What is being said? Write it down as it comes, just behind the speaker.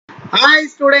Hi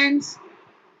students,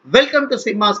 welcome to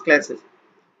Sigma's classes.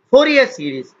 Fourier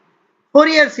series.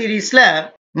 Fourier series la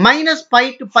minus pi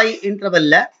to pi interval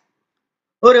la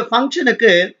ஒரு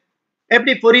ஃபங்க்ஷனுக்கு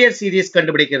எப்படி Fourier series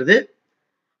கண்டுபிடிக்கிறது?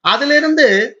 அதிலிருந்து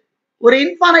ஒரு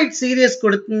infinite series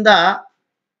கொடுத்திருந்தா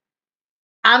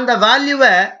அந்த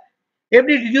வேல்யூவை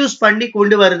எப்படி deduce பண்ணி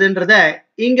கொண்டு வருதுன்றத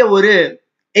இங்க ஒரு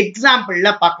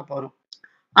எக்ஸாம்பிள்ல பார்க்க போறோம்.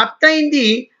 Obtain the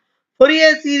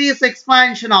Fourier series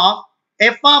expansion of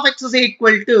f of x is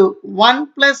equal to 1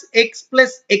 plus x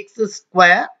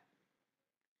square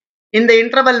in the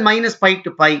interval minus pi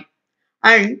to pi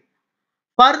and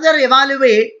further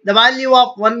evaluate the value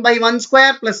of 1 by 1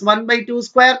 square plus 1 by 2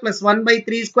 square plus 1 by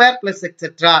 3 square plus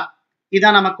etc.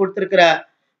 இதான் நமக்கு கொடுத்திருக்கிற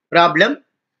problem.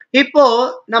 இப்போ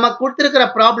நமக்கு கொடுத்திருக்கிற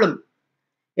problem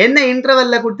என்ன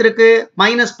இன்டர்வல்ல கொடுத்திருக்கு?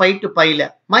 Minus by to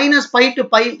பைல. Minus by to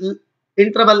by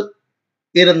interval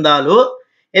இருந்தாலோ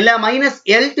இல்ல minus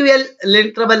L to L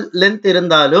interval length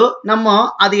இருந்தாலோ நம்ம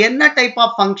அது என்ன டைப்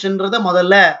ஆஃப் ஃபங்க்ஷன்றத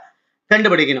முதல்ல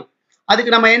கண்டுபிடிக்கணும்.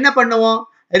 அதுக்கு நம்ம என்ன பண்ணுவோம்?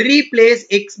 Replace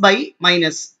X by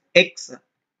minus X.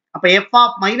 அப்ப F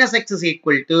of minus X is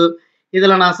equal to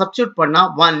இதுல நான் சப்ஸ்டியூட் பண்ணா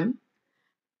 1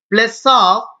 பிளஸ்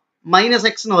ஆஃப் மைனஸ்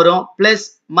எக்ஸ்னு வரும் plus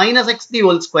minus X the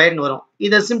whole ஸ்கொயர்னு வரும்.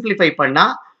 இதை சிம்பிளிஃபை பண்ணா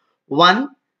 1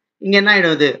 இங்க என்ன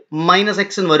ஆயிடும்? இது மைனஸ்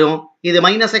எக்ஸ்னு வரும். இது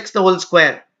minus X the whole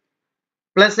square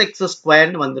plus X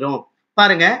ஸ்கொயர்னு வந்துடும்.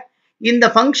 பாருங்க, இந்த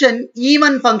ஃபங்க்ஷன்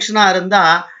ஈவன் ஃபங்க்ஷனா இருந்தா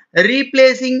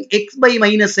replacing X by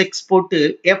minus X போட்டு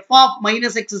F of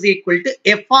minus X is equal to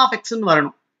F of எக்ஸ்னு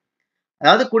வரணும்.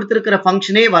 அதாவது கொடுத்திருக்கிற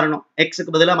ஃபங்க்ஷனே வரணும்,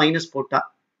 எக்ஸுக்கு பதிலா மைனஸ் போட்டா.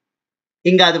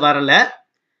 இங்க அது வரல.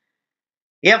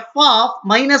 F of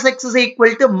minus X is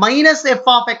equal to minus F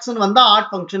of எக்ஸ்னு வந்தா ஆட்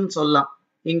ஃபங்க்ஷன் சொல்லலாம்.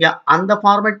 இங்க அந்த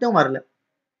ஃபார்மேட்டும் வரல.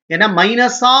 ஏன்னா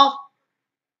minus of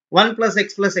 1 plus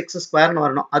x square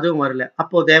வரணும், அதுவும் வரல.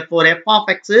 அப்போ therefore f of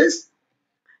x is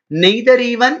neither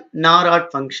even nor odd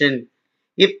function.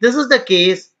 If this is the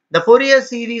case, the Fourier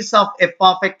series of f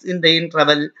of x in the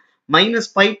interval minus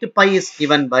pi to pi is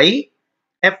given by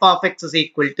f of x is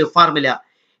equal to formula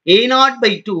a0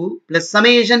 by 2 plus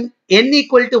summation n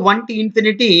equal to 1 to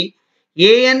infinity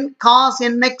an cos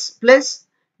nx plus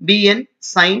bn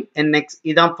sin nx.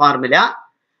 இதான் formula.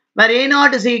 Where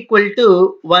a0 is equal to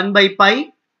 1 by pi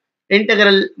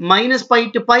integral minus pi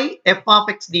to pi f of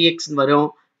x dx வரும்.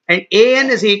 And an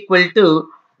is equal to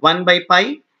 1 by pi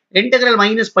integral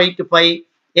minus pi to pi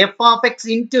f of x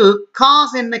into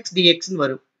cos nx dx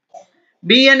வரும்.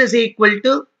 bn is equal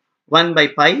to 1 by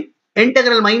pi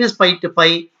integral minus pi to pi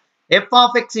f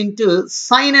of x into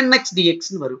sin nx dx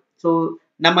வரும். So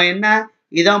நம்ம என்ன?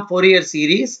 இதான் Fourier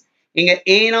series. இங்க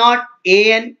a0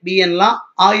 an bn லாம்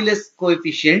Euler's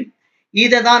coefficient.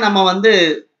 இதை தான் நம்ம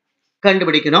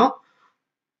கண்டுபிடிக்கணும்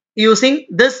using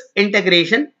this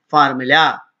integration formula.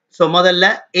 So முதல்ல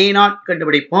a0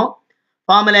 கண்டுபிடிப்போம்.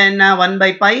 ஃபார்முலா என்ன? 1 by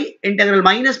pi integral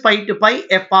minus pi to pi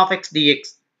f of x dx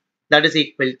that is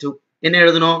equal to என்ன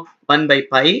எழுதணும்? 1 by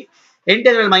pi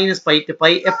integral minus pi to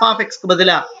pi f of x க்கு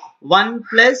பதிலா 1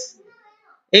 plus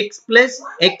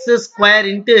x square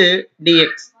into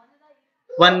dx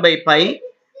 1 by pi.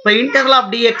 இப்போ integral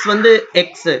of dx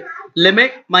x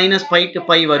limit minus pi to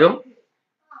pi வரும்.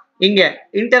 இங்க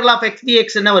integral of x dx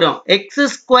என்ன வரும்? x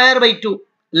square by 2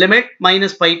 limit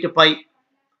minus pi to pi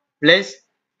plus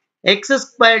x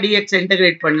square dx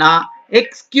integrate பண்ணா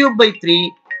x cube by 3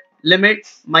 limit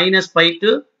minus pi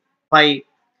to pi.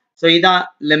 So இதான்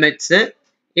limits.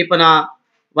 இப்போ நான்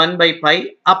 1 by pi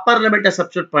upper limit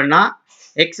substitute பண்ணா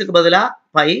x க்கு பதிலா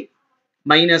pi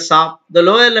minus of the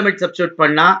lower limit substitute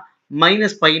பண்ணா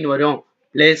minus pi ன்னு வரும்.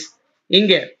 plus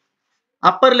இங்க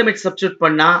upper limit சப்ஸ்டிட்யூட்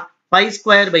பண்ணா pi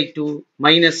square by 2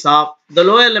 minus of the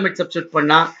lower limit substitute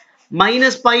பண்ணா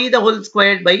minus pi the whole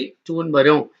squared by 2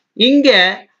 வரும். இங்க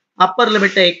upper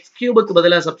limit x cube க்கு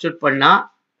பதிலா substitute பண்ணா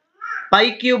pi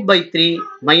cube by 3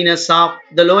 minus of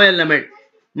the lower limit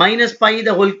minus pi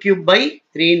the whole cube by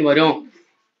 3 வரும்.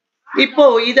 இப்போ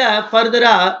இத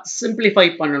ஃபர்தரா சிம்பிளிஃபை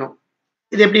பண்ணணும்.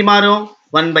 இது எப்படி மாறும்?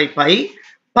 1 by pi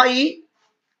pi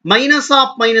minus of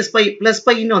minus pi plus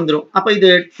pi ன்னு வந்துரும். அப்ப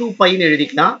இது 2 pi ன்னு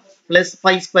எழுதிக்கலாம். plus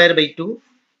pi square by 2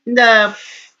 இந்த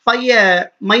pi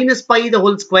minus pi the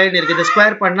whole square இருக்கு. இது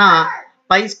ஸ்கொயர் பண்ணா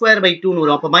pi square by 2 ன்னு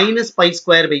வரும். அப்ப minus pi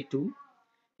square by 2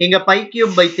 இங்க pi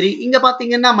cube by 3 இங்க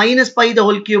பாத்தீங்கன்னா minus pi the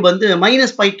whole cube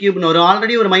minus pi cube ன்னு வரும்.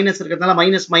 ஆல்ரெடி ஒரு மைனஸ் இருக்கிறதுனால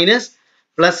minus minus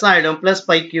plus ஆயிடும். plus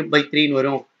pi cube by 3 ன்னு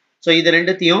வரும். சோ இது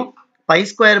ரெண்டுத்தையும் pi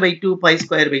square by 2 pi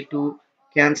square by 2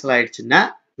 cancel ஆயிடுச்சுன்னா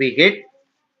we get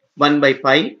 1 by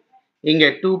pi இங்க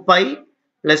 2 pi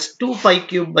plus 2 pi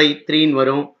cube by 3 ன்னு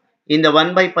வரும். இந்த 1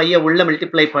 by pi உள்ள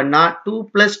மல்டிப்ளை பண்ணா 2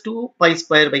 plus 2 pi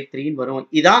square by 3 வரும்.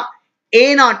 இதான்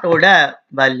a0 ஓட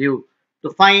value. To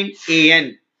find an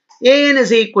an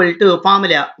is equal to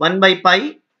formula 1 by pi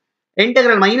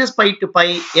integral minus pi to pi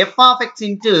f of x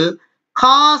into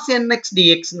cos nx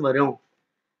dx ன்னு வரும்.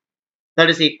 That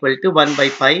is equal to 1 by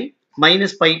pi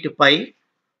minus pi to pi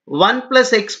 1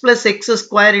 plus x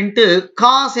square into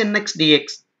cos nx dx.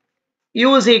 U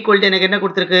is equal to எனக்கு என்ன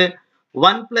கொடுத்திருக்கு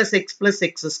 1 plus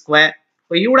x square.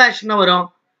 இப்போ u dash என்ன வரும்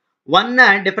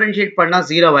 1 differentiate பண்ணா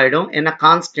 0 ஆயிடும். என்ன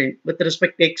constant with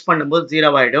respect to x பண்ணும்போது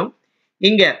 0 ஆயிடும்.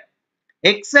 இங்க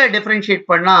x differentiate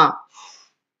பண்ணா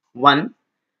 1,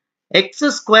 x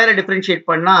square differentiate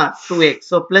பண்ணா 2x.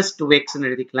 So plus 2x ன்னு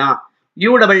எழுதிக்கலாம்.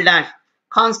 u double dash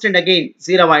constant again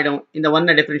 0 ஆயிடும். இந்த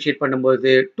 1 differentiate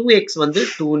பண்ணும்போது 2x வந்து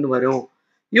 2 ன்னு வரும்.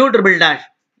 u triple dash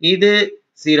இது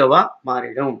 0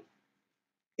 மாறிடும்.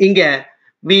 இங்க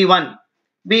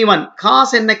v1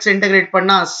 cos nx integrate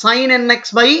பண்ணா sin nx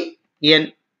by n.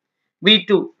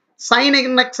 v2 sin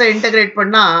nx integrate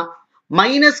பண்ணா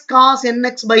minus cos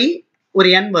nx by ஒரு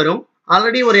n வரும்.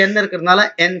 ஆல்ரெடி ஒரு n இருக்கிறதுனால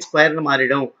n square ன்னு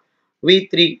மாறிடும்.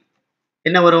 v3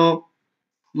 என்ன வரும்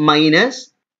minus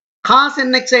cos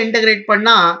nx integrate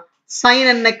பண்ணா sin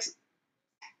nx.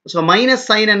 so minus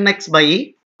sin nx by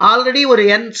already ஒரு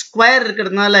n square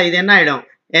இருக்கிறதுனால இது என்ன ஆயிடும்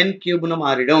n cube ன்னு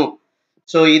மாறிடும்.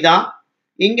 so இதான்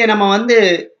இங்க நம்ம வந்து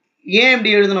ஏன் இப்படி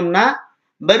எழுதணும்னா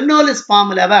பெர்னோலிஸ்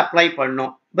ஃபார்முலாவை அப்ளை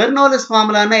பண்ணோம். பெர்னோலிஸ்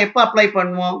ஃபார்முலானா எப்ப அப்ளை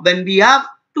பண்ணுவோம் when we have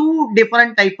two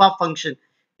different type of function.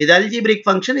 இது algebraic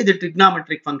function, இது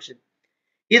trigonometric function.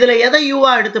 இதுல எதை u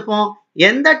எடுத்துப்போம்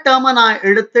எந்த டேர்மை நான்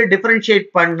எடுத்து டிஃபரன்ஷியேட்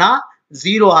பண்ணா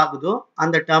 0 ஆகுதோ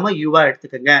அந்த டேர்மை u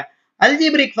எடுத்துக்கங்க.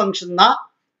 algebraic function தான்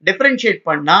டிஃபரன்ஷியேட்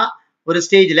பண்ணா ஒரு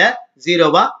ஸ்டேஜ்ல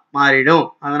 0 மாறிடும்.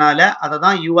 அதனால அதை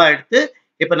தான் u எடுத்து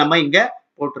இப்ப நம்ம இங்க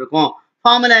போட்டிருக்கோம்.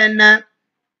 ஃபார்முலா என்ன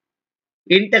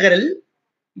integral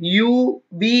u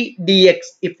v dx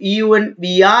if u and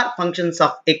v are functions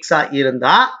of x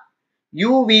இருந்தா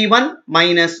u v1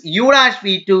 minus u dash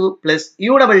v2 plus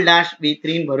u double dash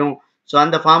v3 வரும். so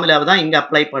அந்த ஃபார்முலாவை தான் இங்க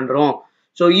அப்ளை பண்றோம்.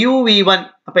 so u v1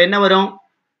 அப்ப என்ன வரும்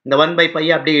இந்த 1 by pi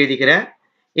அப்படியே எழுதிக்கிறேன்.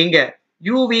 இங்க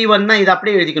u v1 னா இது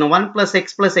அப்படியே எழுதிக்கணும் 1 plus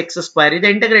x square. இதை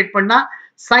இன்டகிரேட் பண்ணா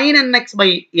sin nx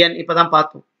by n இப்பதான்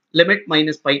பார்த்தோம் limit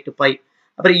minus pi to pi.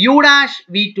 அப்புறம் u dash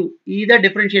v2 இதை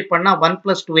டிஃபரன்ஷியேட் பண்ணா 1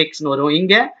 plus 2x ன்னு வரும்.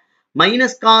 இங்க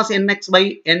minus cos nx by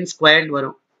n squared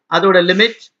வரும். அதோட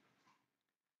limit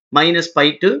minus pi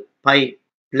to pi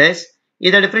plus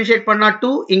இதை டிஃபரன்ஷியேட் பண்ணா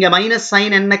 2 இங்க minus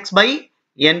sin nx by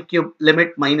n cube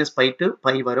limit minus pi to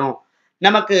pi வரும்.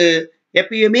 நமக்கு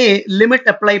எப்பயுமே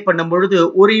லிமிட் அப்ளை பண்ணும் பொழுது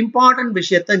ஒரு இம்பார்ட்டன்ட்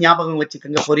விஷயத்தை ஞாபகம்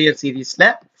வச்சுக்கோங்க. ஃபோரியர் சீரீஸ்ல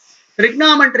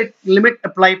ட்ரிக்னாமெட்ரிக் லிமிட்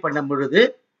அப்ளை பண்ணும் பொழுது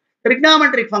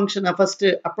ட்ரிக்னாமெட்ரிக் ஃபங்க்ஷனை ஃபர்ஸ்ட்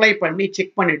அப்ளை பண்ணி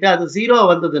செக் பண்ணிட்டு அது 0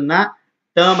 வந்ததுன்னா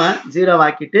டேர்மை 0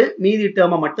 ஆக்கிட்டு மீதி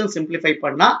டேர்மை மட்டும் சிம்பிளிஃபை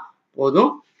பண்ணா போதும்.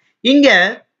 இங்க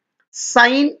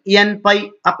sin n pi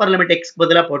upper limit x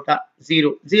பதிலா போட்டா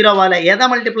 0. 0வால எதை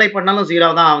மல்டிப்ளை பண்ணாலும்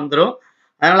 0 தான் வந்துரும்.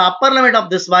 அதனால upper limit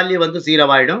of this value வந்து 0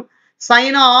 ஆயிடும்.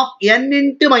 sin of n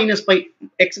into minus pi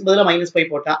x பதிலா minus pi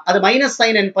போட்டா அது minus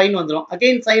sin n pi ன்னு வந்துரும்.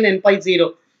 again sin n pi 0.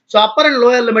 so upper and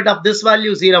lower limit of this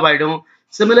value 0 ஆயிடும்.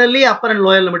 similarly upper and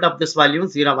lower limit of this value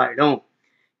 0 ஆயிடும்.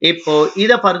 இப்போ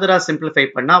இத ஃபர்தரா சிம்பிளிஃபை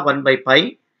பண்ணா 1 by pi.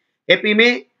 எப்பயுமே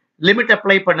லிமிட்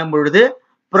அப்ளை பண்ணும் பொழுது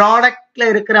ப்ராடக்ட்ல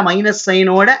இருக்கிற மைனஸ்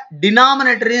சைனோட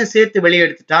டினாமினேட்டரையும் சேர்த்து வெளியே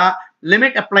எடுத்துட்டா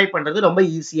லிமிட் அப்ளை பண்றது ரொம்ப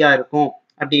ஈஸியா இருக்கும்.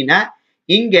 அப்படின்னா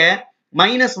இங்க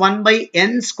minus 1 by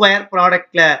n square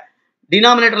ப்ராடக்ட்ல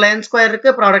டினாமினேட்டர்ல n square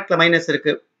இருக்கு ப்ராடக்ட்ல மைனஸ்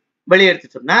இருக்கு வெளியே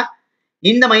எடுத்துட்டோம்னா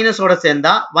இந்த மைனஸோட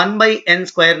சேர்ந்தா 1 by n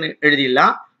square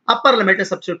எழுதிடலாம். அப்பர் லிமிட்டை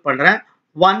சப்ஸ்டிட்யூட் பண்றேன்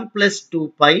 1 plus 2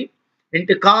 pi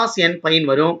into cos n pi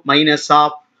வரும் minus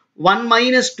of 1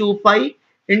 minus 2 pi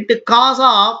into cos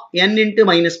of n into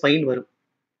minus pi வரும்.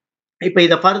 இப்போ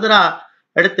இதை ஃபர்தரா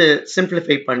எடுத்து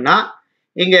சிம்பிளிஃபை பண்ணா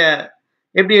இங்க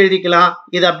எப்படி எழுதிக்கலாம்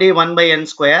இது அப்படியே 1 by n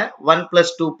square 1 plus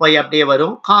 2 pi அப்படியே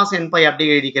வரும். cos n pi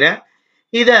அப்படியே எழுதிக்கிறேன்.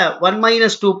 இத 1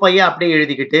 minus 2 pi அப்படியே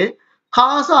எழுதிக்கிட்டு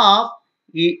cos of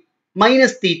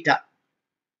minus theta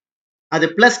அது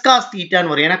plus cos theta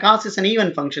ன்னு வரும். ஏன்னா cos is an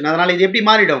even function. அதனால இது எப்படி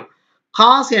மாறிடும்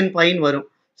cos n pi ன்னு வரும்.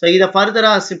 சோ இத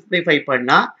ஃபர்தரா சிம்பிளிஃபை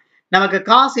பண்ணா நமக்கு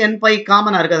cos n pi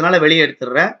காமனா இருக்கிறதுனால வெளியே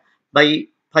எடுத்துறேன் by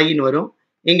pi ன்னு வரும்.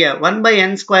 இங்க 1 by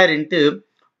n square into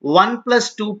 1 plus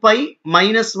 2 pi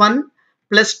minus 1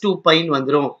 plus 2 pi ன்னு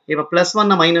வந்துரும். இப்ப plus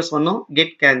 1 minus 1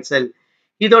 get cancel.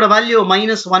 இதோட value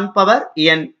minus 1 power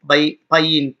n by pi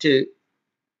into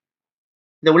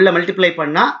இத உள்ள மல்டிப்ளை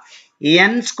பண்ணா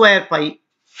n square pi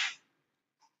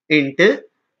into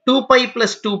 2 pi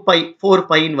plus 2 pi 4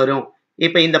 pi ன்னு வரும்.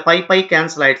 இப்ப இந்த pi pi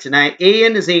cancel ஆயிடுச்சுனா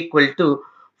an is equal to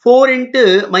 4 into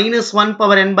minus 1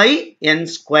 power n by n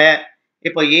square.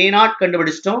 இப்போ a0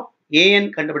 கண்டுபிடிச்சிட்டோம் an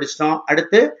கண்டுபிடிச்சிட்டோம்.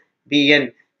 அடுத்து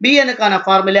bn க்கான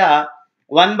formula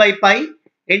 1 by pi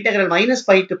integral minus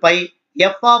pi to pi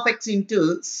f of x into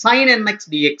sin nx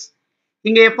dx.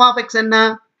 இங்க f of x என்ன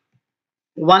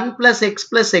 1 plus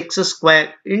x square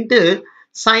into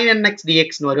sin nx dx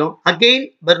வரும். Again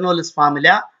Bernoulli's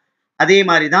formula. அதே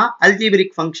மாதிரி தான்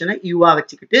algebraic function u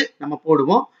வச்சுக்கிட்டு நம்ம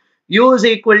போடுவோம். u is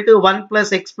equal to 1 plus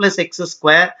x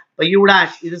square. இப்போ u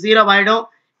dash இது 0 ஆயிடும்.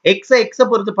 x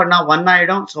பொறுத்து பண்ணா 1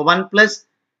 ஆயிடும். So 1 plus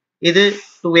இது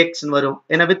 2x வரும்.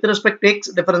 ஏன்னா with respect to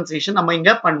x differentiation நம்ம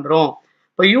இங்க பண்றோம்.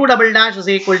 இப்போ u double dash is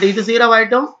equal to இது 0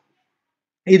 ஆயிடும்.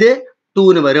 இது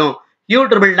 2 வரும். u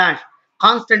triple dash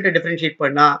constant differentiate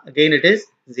பண்ணா again it is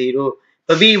 0.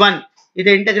 இப்போ v1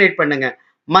 இதை integrate பண்ணுங்க.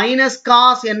 minus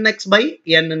cos nx by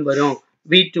n வரும்.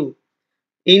 v2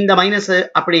 இந்த மைனஸ்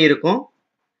அப்படி இருக்கும்.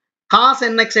 cos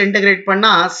nx integrate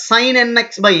பண்ணா sin nx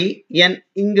by n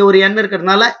இங்க ஒரு n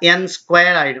இருக்கிறதுனால n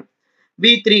square ஆயிடும்.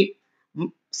 v3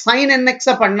 sin nx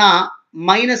பண்ணா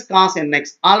minus cos nx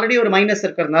ஆல்ரெடி ஒரு மைனஸ்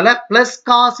இருக்கிறதுனால plus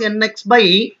cos nx by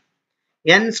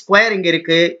n square இங்க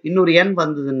இருக்கு. இன்னொரு n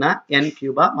வந்ததுன்னா n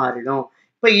cube மாறிடும்.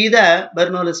 இப்போ இத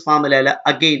Bernoulli's formula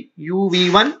again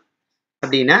uv1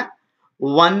 அப்படின்னா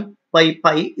 1 by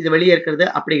pi இது வெளியே இருக்கிறது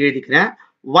அப்படி எழுதிக்கிறேன்.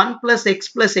 1 plus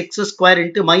x square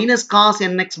into minus cos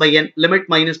nx by n limit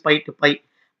minus pi to pi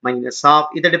minus of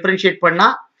இதை differentiate பண்ணா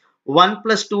 1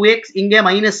 plus 2x இங்க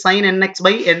minus sin nx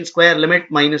by n square limit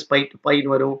minus pi to pi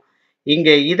வரும். இங்க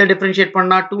இதை differentiate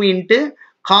பண்ணா 2 into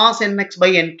cos nx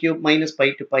by n cube minus pi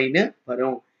to pi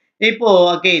வரும். இப்போ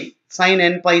again sin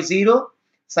n pi 0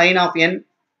 sin of n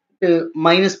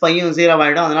minus pi 0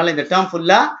 ஆயிடும். அதனால இந்த term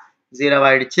full 0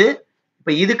 ஆயிடுச்சு.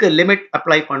 இப்போ இதுக்கு லிமிட்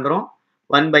அப்ளை பண்றோம்.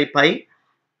 1 by pi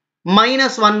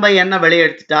minus 1 by n வெளியே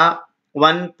எடுத்துட்டா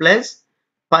 1 plus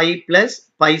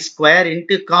pi square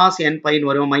into cos n pi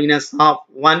வரும். minus of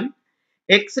 1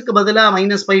 x க்கு பதிலா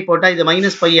minus pi போட்டா இது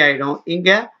minus pi ஆயிடும். இங்க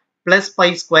plus pi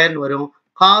square வரும்.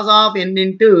 cos of n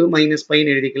into minus pi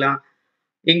எழுதிக்கலாம்.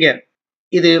 இங்க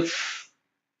இது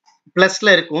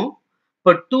பிளஸ்ல இருக்கும்.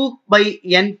 இப்போ 2 by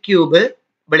n cube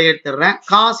வெளியே எடுத்துறேன்.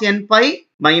 cos n pi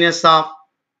minus of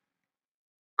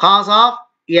cos of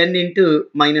n into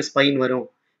minus pi வரும்.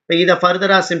 இப்போ இதை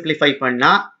ஃபர்தரா சிம்பிளிஃபை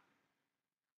பண்ணா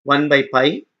 1 by pi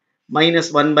minus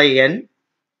 1 by n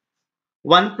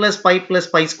 1 plus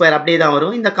pi square அப்படியே தான்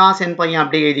வரும். இந்த cos n pi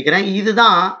அப்படியே எழுதிக்கிறேன்.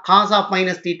 இதுதான் cos of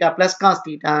minus theta plus cos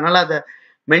theta. அதனால அதை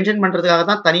மென்ஷன் பண்றதுக்காக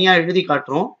தான் தனியா எழுதி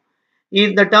காட்டுறோம்.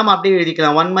 இந்த டேர்ம் அப்படியே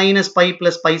எழுதிக்கலாம். 1 minus pi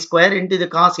plus pi square into இது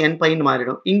cos n pi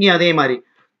மாறிடும். இங்கே அதே மாதிரி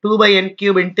 2 by n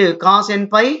cube into cos n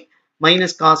pi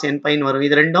minus cos n pi வரும்.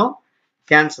 இது ரெண்டும்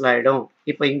கேன்சல் ஆயிடும்.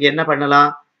 இப்போ இங்க என்ன பண்ணலாம்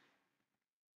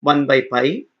 1 by pi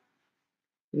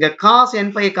இங்க cos n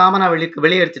pi காமனா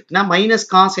வெளியே எடுத்துட்டா minus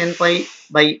cos n pi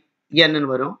by n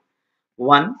வரும்.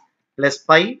 1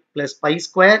 plus pi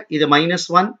square இது minus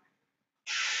 1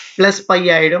 plus pi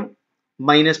ஆயிடும்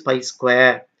minus pi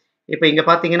square. இப்போ இங்க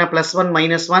பாத்தீங்கன்னா plus 1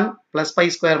 minus 1 plus pi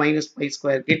square minus pi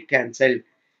square get cancel.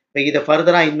 இப்போ இதை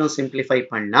ஃபர்தரா இன்னும் சிம்பிளிஃபை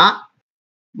பண்ணா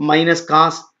minus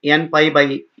cos n pi by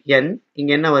n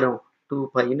இங்க என்ன வரும் 2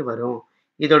 pi வரும்.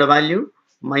 இதோட வேல்யூ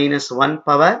minus 1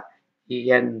 power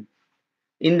n.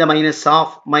 இந்த minus of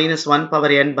minus 1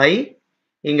 power n by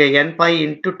இங்க n pi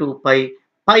into 2 pi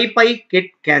pi get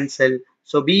cancel.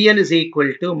 So bn is equal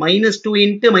to minus 2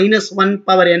 into minus 1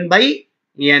 power n by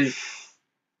n.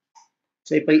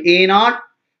 So இப்போ a0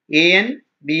 an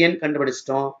bn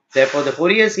கண்டுபிடிச்சிட்டோம். Therefore the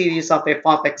Fourier series of f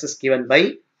of x is given by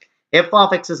f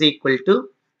of x is equal to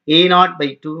a0 by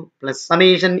 2 plus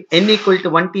summation n equal to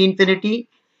 1 to infinity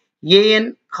an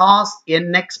cos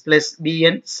nx plus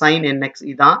bn sin nx.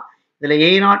 இதான் இதுல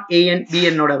a0 an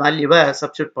bn ஓட வேல்யூவை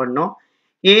substitute பண்ணோம்.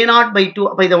 a0 by 2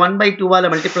 அப்ப இத 1 by 2 ஆல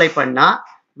multiply பண்ணா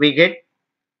we get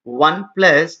 1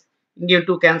 plus இங்க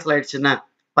 2 கேன்சல் ஆயிடுச்சுன்னா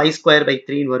pi square by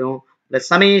 3 வரும். plus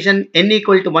summation n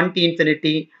equal to 1 to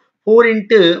infinity 4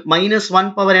 into minus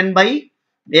 1 power n by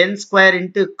n square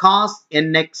into cos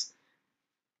nx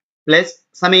plus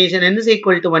summation n is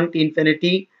equal to 1 to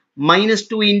infinity minus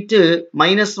 2 into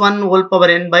minus 1 whole power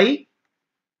n by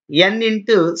n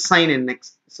into sin nx.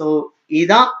 So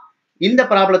இதான் இந்த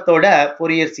ப்ராப்ளத்தோட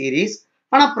Fourier series.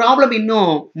 ஆனா problem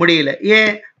இன்னும் முடியல.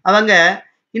 ஏன் அவங்க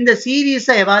இந்த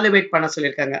சீரீஸை evaluate பண்ண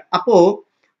சொல்லியிருக்காங்க. அப்போ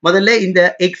முதல்ல இந்த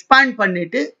எக்ஸ்பாண்ட்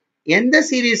பண்ணிட்டு எந்த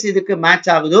சீரீஸ் இதுக்கு மேட்ச்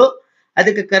ஆகுதோ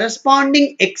அதுக்கு கரஸ்பாண்டிங்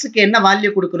எக்ஸுக்கு என்ன வேல்யூ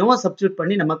கொடுக்கணுமோ சப்ஸ்டிட்யூட்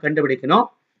பண்ணி நம்ம கண்டுபிடிக்கணும்.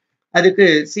 அதுக்கு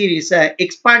சீரீஸை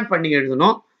எக்ஸ்பாண்ட் பண்ணி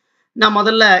எழுதணும். நான்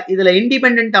முதல்ல இதுல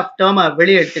இண்டிபெண்டன்ட் ஆஃப் டேர்மை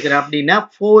வெளியே எடுத்துக்கிறேன். அப்படின்னா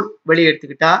 4 வெளியே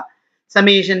எடுத்துக்கிட்டா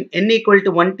summation n equal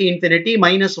to 1 to infinity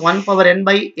minus 1 power n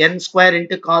by n square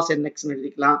into cos nx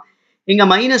எழுதிக்கலாம். இங்க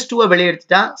minus 2 வெளியே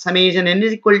எடுத்துட்டா summation n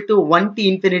is equal to 1 to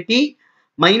infinity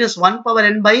minus 1 power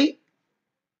n by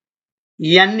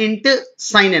n into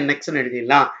sin nx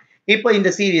எழுதிடலாம். இப்போ இந்த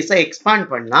சீரிஸை expand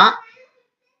பண்ணா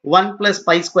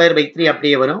 1+π² 3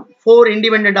 அப்படியே வரும். 4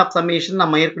 independent of summation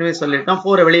நம்ம ஏற்கனவே சொல்லிட்டோம்.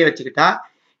 4 வெளியே வச்சுக்கிட்டா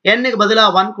n-க்கு பதிலா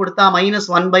 1 கொடுத்தா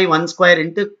 -1/1²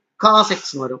 into cos x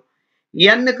வரும்.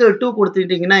 n-க்கு 2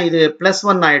 கொடுத்துட்டீங்கன்னா இது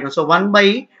 +1 ஆயிடும். ஸோ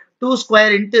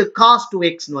 1/2² into cos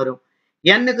 2x வரும்.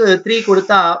 n-க்கு 3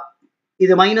 கொடுத்தா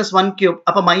இது -1³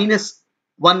 அப்ப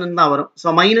 -1 தான் வரும். So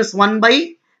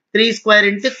 -1/3²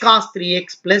 into cos 3x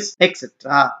plus etc.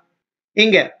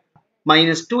 இங்க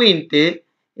 -2 into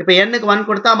இப்ப n-க்கு 1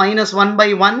 கொடுத்தா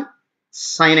 -1/1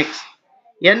 sin x.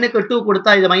 n-க்கு 2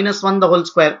 கொடுத்தா இது -1 the whole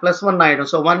square +1 ஆயிடும்.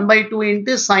 ஸோ 1/2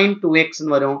 into sin 2x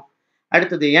வரும்.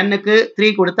 அடுத்தது n-க்கு 3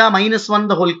 கொடுத்தா -1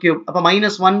 the whole cube அப்ப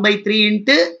 -1/3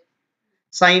 into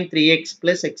sin 3x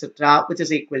plus etc. which is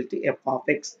equal to f of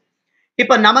x.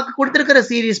 இப்ப நமக்கு கொடுத்திருக்கிற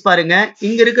சீரிஸ் பாருங்க.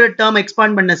 இங்க இருக்கிற டேர்ம்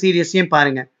எக்ஸ்பாண்ட் பண்ண சீரிஸையும்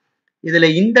பாருங்க. இதுல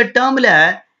இந்த டேர்ம்ல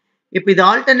இப்ப இது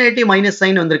ஆல்டர்னேட்டிவ் மைனஸ்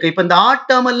சைன் வந்திருக்கு. இப்ப இந்த ஆட்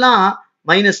டேர்ம் எல்லாம்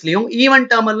மைனஸ்லயும் ஈவன்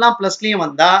டேர்ம் எல்லாம் பிளஸ்லயும்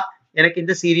வந்தா எனக்கு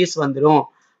இந்த சீரிஸ் வந்துரும்.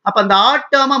 அப்ப அந்த ஆட்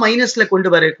டேர்மை மைனஸ்ல கொண்டு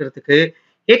வரக்கிறதுக்கு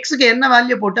எக்ஸுக்கு என்ன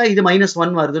வேல்யூ போட்டா இது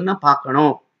 -1 வருதுன்னு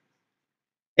பார்க்கணும்.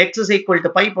 x is equal to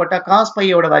pi போட்டா cos pi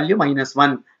யோட வேல்யூ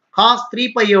 -1, cos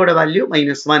 3 யோட வேல்யூ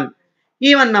 -1,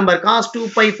 ஈவன் நம்பர் cos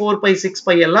 2π 4π 6π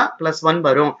எல்லாம் +1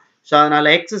 வரும். ஸோ அதனால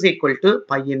x is equal to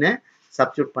pi-ன்னு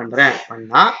substitute பண்றேன்.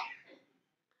 பண்ணா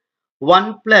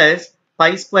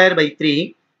 1+π²/3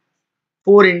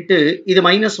 4 into இது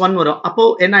 -1 வரும். அப்போ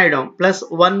என்ன ஆயிடும்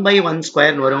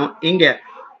 +1/1² வரும். இங்க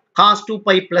cos 2π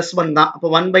 +1 தான். அப்போ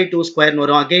 1/2²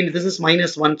 வரும். again this is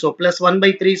 -1, so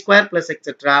 +1/3² plus etc.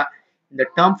 இந்த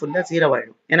term ஃபுல்லா 0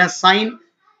 ஆயிடும். ஏன்னா sin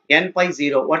n pi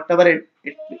 0 whatever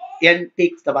n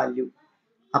takes the value.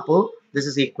 அப்போ this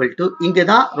is equal to இங்க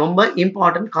தான் ரொம்ப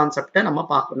important concept நம்ம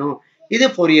பார்க்கணும். இது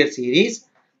Fourier series.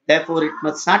 Therefore it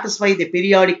must satisfy the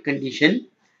periodic condition.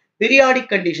 Periodic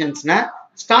conditionsனா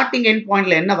starting end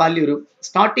பாயிண்ட்ல என்ன வேல்யூ இருக்கும்,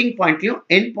 ஸ்டார்டிங் பாயிண்ட்லயும்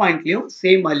எண்ட் பாயிண்ட்லயும்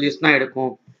சேம் வேல்யூஸ் தான்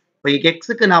எடுக்கும். இப்போ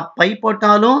எக்ஸுக்கு நான் பை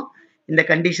போட்டாலும் இந்த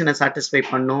கண்டிஷனை சாட்டிஸ்ஃபை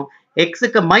பண்ணும்,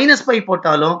 எக்ஸுக்கு -π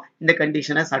போட்டாலும் இந்த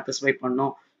கண்டிஷனை சாட்டிஸ்ஃபை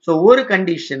பண்ணும். ஸோ ஒரு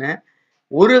கண்டிஷனை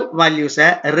ஒரு வேல்யூஸை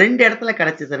ரெண்டு இடத்துல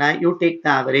கிடைச்சதுன்னா you take the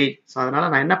average. So அதனால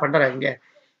நான் என்ன பண்றேன், இங்க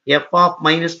f of -π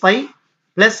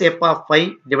plus f of π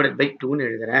divided by 2ன்னு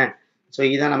எழுதுறேன். ஸோ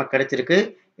இதான் நமக்கு கிடைச்சிருக்கு.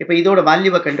 இப்போ இதோட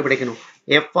வேல்யூவை கண்டுபிடிக்கணும்.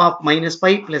 f of -π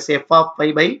plus f of π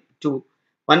by 2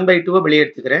 1/2 வெளியே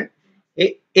எடுத்துக்கிறேன்.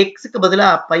 எக்ஸுக்கு பதிலா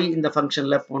பை இந்த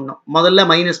ஃபங்க்ஷன்ல போடணும். முதல்ல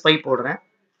 -π போடுறேன்.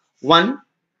 1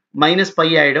 -π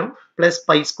ஆயிடும் பிளஸ்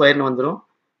π² வந்துடும்.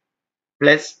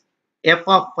 பிளஸ் f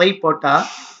of π போட்டா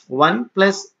 1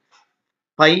 plus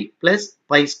π plus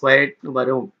π²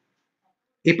 வரும்.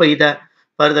 இப்போ இதை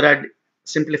ஃபர்தரா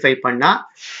சிம்பிளிஃபை பண்ணா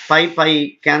π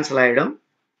கேன்சல் ஆயிடும்.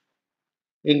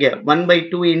 இங்க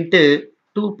 1/2 into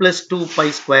 2 plus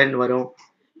 2π² வரும்.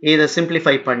 இதை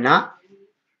சிம்பிளிஃபை பண்ணா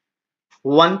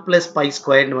 1 plus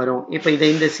π² வரும். இப்போ இதை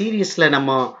இந்த சீரீஸ்ல நம்ம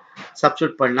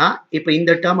சப்ஸ்டிட்யூட் பண்ணா இப்போ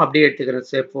இந்த டேர்ம் அப்படியே எடுத்துக்கிறேன்.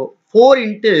 4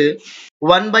 into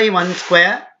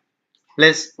 1/1²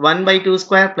 plus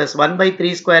 1/2² plus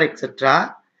 1/3² etc.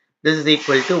 This is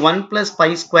equal to 1 plus π²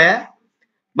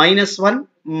 minus 1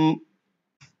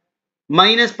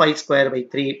 minus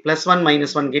π²/3 plus 1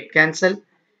 minus 1 get cancel.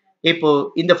 இப்போ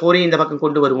இந்த 4 இந்த பக்கம்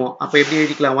கொண்டு வருவோம். அப்ப எப்படி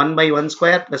எழுதிக்கலாம்,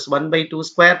 1/1² plus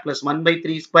 1/2² plus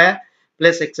 1/3²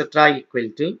 plus etc. equal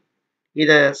to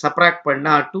இத சப்ராக்ட்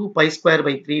பண்ணா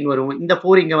 2π²/3 வரும். இந்த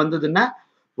 4 இங்க வந்ததுன்னா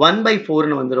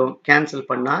 1/4 வந்துரும். கேன்சல்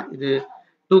பண்ணா இது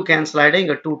 2 கேன்சல் ஆயிடும்.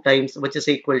 இங்க 2 times which is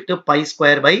equal to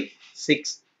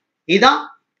π²/6. இதான்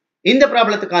இந்த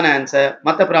ப்ராப்ளத்துக்கான ஆன்சர்.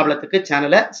 மற்ற ப்ராப்ளத்துக்கு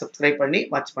சேனலை சப்ஸ்கிரைப் பண்ணி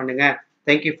வாட்ச் பண்ணுங்க.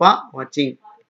 Thank you for watching.